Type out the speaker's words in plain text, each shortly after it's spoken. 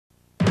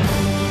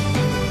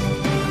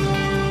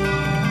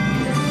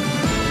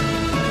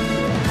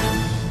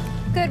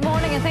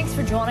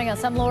for joining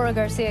us. I'm Laura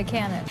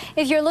Garcia-Cannon.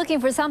 If you're looking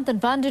for something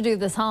fun to do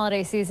this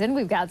holiday season,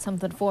 we've got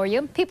something for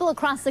you. People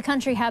across the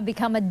country have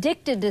become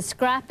addicted to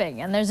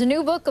scrapping, and there's a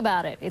new book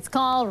about it. It's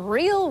called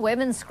Real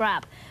Women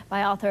Scrap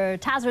by author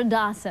Tasra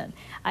Dawson.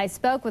 I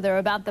spoke with her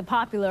about the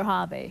popular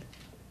hobby.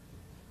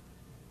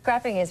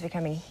 Scrapping is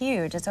becoming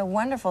huge. It's a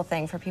wonderful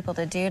thing for people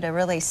to do to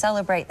really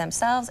celebrate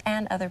themselves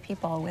and other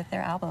people with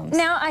their albums.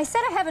 Now, I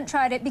said I haven't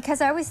tried it because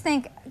I always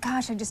think,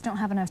 gosh, I just don't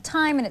have enough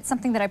time, and it's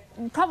something that I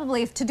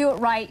probably, to do it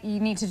right, you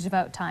need to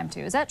devote time to.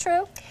 Is that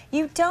true?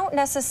 You don't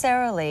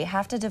necessarily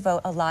have to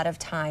devote a lot of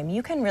time.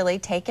 You can really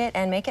take it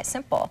and make it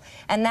simple.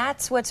 And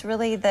that's what's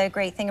really the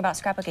great thing about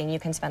scrapbooking. You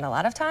can spend a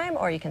lot of time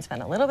or you can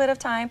spend a little bit of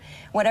time,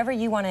 whatever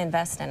you want to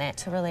invest in it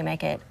to really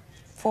make it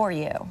for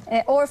you.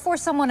 Or for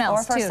someone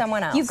else, Or for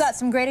someone else. You've got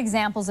some great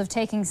examples of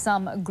taking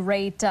some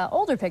great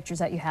older pictures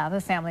that you have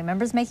of family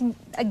members, making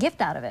a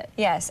gift out of it.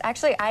 Yes,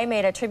 actually I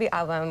made a tribute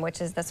album,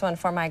 which is this one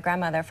for my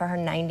grandmother for her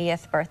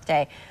 90th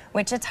birthday,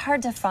 which it's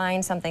hard to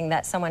find something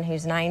that someone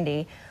who's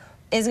 90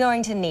 is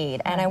going to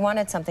need, and I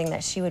wanted something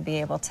that she would be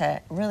able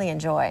to really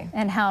enjoy.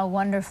 And how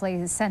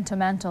wonderfully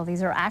sentimental.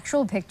 These are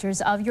actual pictures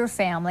of your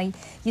family.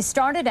 You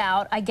started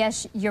out, I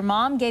guess your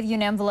mom gave you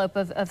an envelope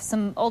of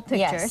some old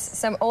pictures. Yes,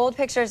 some old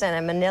pictures in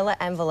a manila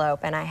envelope,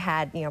 and I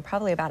had,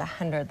 probably about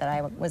 100 that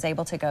I was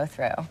able to go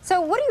through.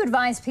 So what do you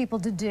advise people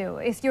to do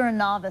if you're a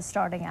novice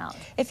starting out?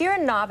 If you're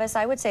a novice,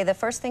 I would say the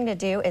first thing to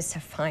do is to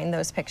find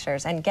those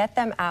pictures and get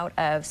them out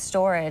of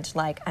storage,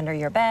 like under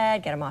your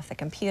bed, get them off the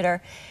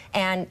computer,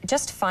 and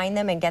just find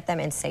them and get them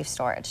in safe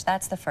storage.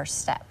 That's the first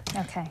step.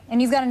 Okay. And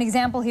you've got an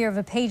example here of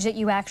a page that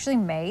you actually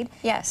made.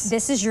 Yes.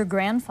 This is your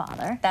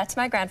grandfather. That's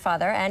my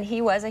grandfather, and he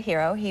was a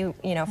hero. He,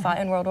 fought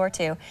in World War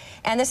II.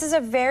 And this is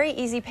a very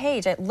easy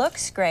page. It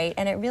looks great,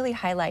 and it really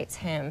highlights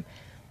him.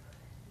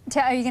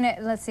 Are you gonna,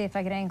 let's see if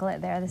I can angle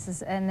it there. This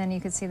is, and then you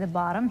can see the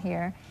bottom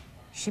here.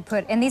 She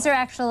put, and these are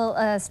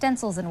actual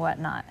stencils and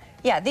whatnot.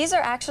 Yeah, these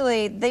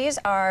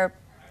are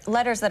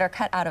letters that are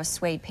cut out of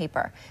suede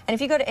paper. And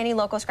if you go to any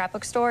local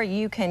scrapbook store,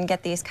 you can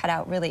get these cut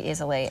out really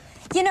easily.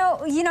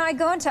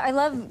 I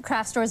love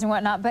craft stores and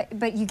whatnot,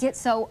 but you get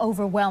so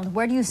overwhelmed.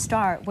 Where do you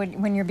start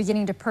when you're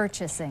beginning to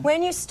purchasing?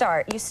 When you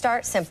start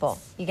simple.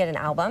 You get an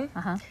album,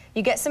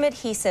 you get some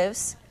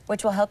adhesives,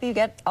 which will help you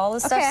get all the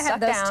stuff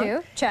stuck down. I have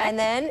those too. Check. And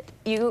then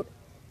you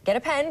get a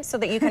pen so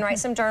that you can write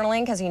some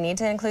journaling, because you need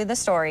to include the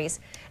stories.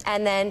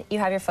 And then you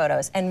have your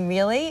photos. And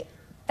really,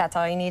 that's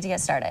all you need to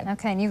get started.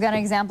 Okay, and you've got an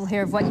example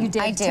here of what you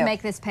did to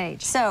make this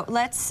page. So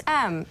let's,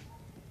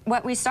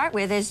 what we start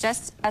with is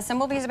just a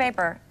simple piece of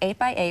paper, 8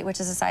 by 8,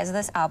 which is the size of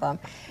this album.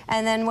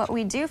 And then what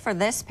we do for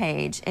this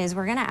page is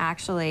we're gonna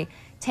actually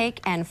take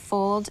and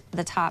fold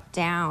the top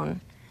down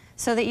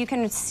so that you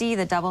can see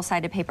the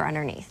double-sided paper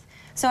underneath.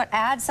 So it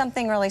adds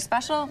something really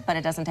special, but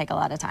it doesn't take a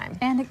lot of time.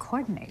 And it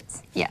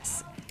coordinates.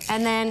 Yes.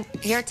 And then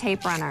your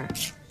tape runner,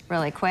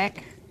 really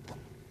quick.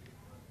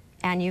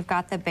 And you've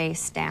got the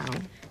base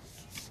down.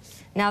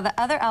 Now, the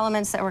other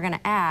elements that we're going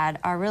to add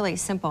are really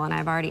simple, and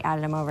I've already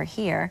added them over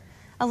here.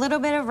 A little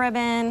bit of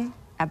ribbon,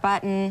 a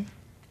button,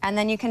 and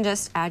then you can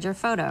just add your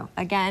photo.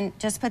 Again,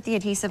 just put the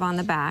adhesive on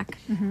the back,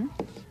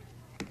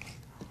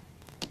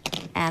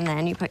 and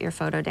then you put your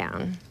photo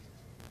down.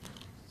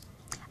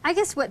 I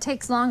guess what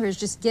takes longer is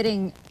just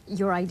getting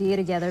your idea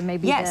together,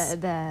 maybe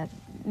the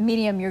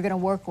medium you're going to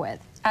work with.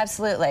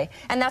 Absolutely.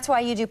 And that's why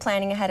you do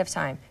planning ahead of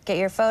time. Get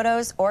your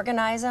photos,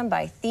 organize them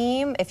by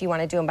theme, if you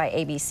want to do them by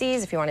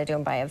ABCs, if you want to do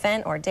them by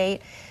event or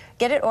date.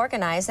 Get it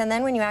organized, and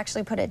then when you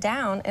actually put it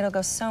down, it'll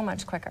go so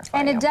much quicker for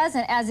you. And it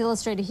doesn't, as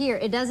illustrated here,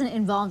 it doesn't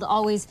involve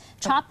always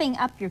chopping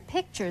up your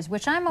pictures,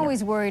 which I'm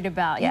always worried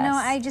about. Yes.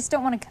 I just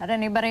don't want to cut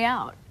anybody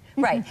out.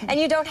 Right, and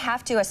you don't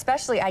have to,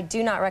 especially I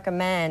do not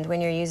recommend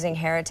when you're using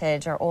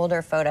heritage or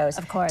older photos.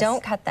 Of course.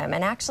 Don't cut them,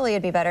 and actually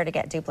it'd be better to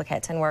get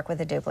duplicates and work with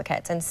the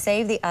duplicates and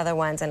save the other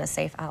ones in a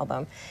safe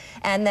album.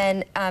 And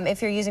then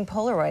if you're using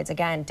Polaroids,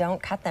 again,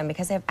 don't cut them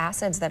because they have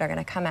acids that are going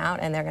to come out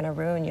and they're going to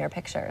ruin your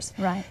pictures.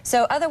 Right.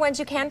 So other ones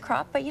you can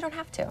crop, but you don't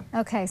have to.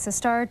 Okay, so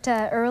start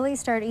early,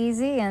 start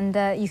easy, and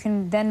you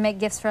can then make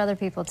gifts for other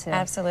people too.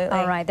 Absolutely.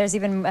 All right, there's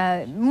even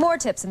more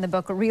tips in the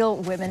book, Real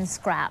Women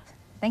Scrap.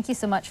 Thank you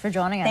so much for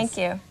joining us. Thank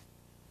you.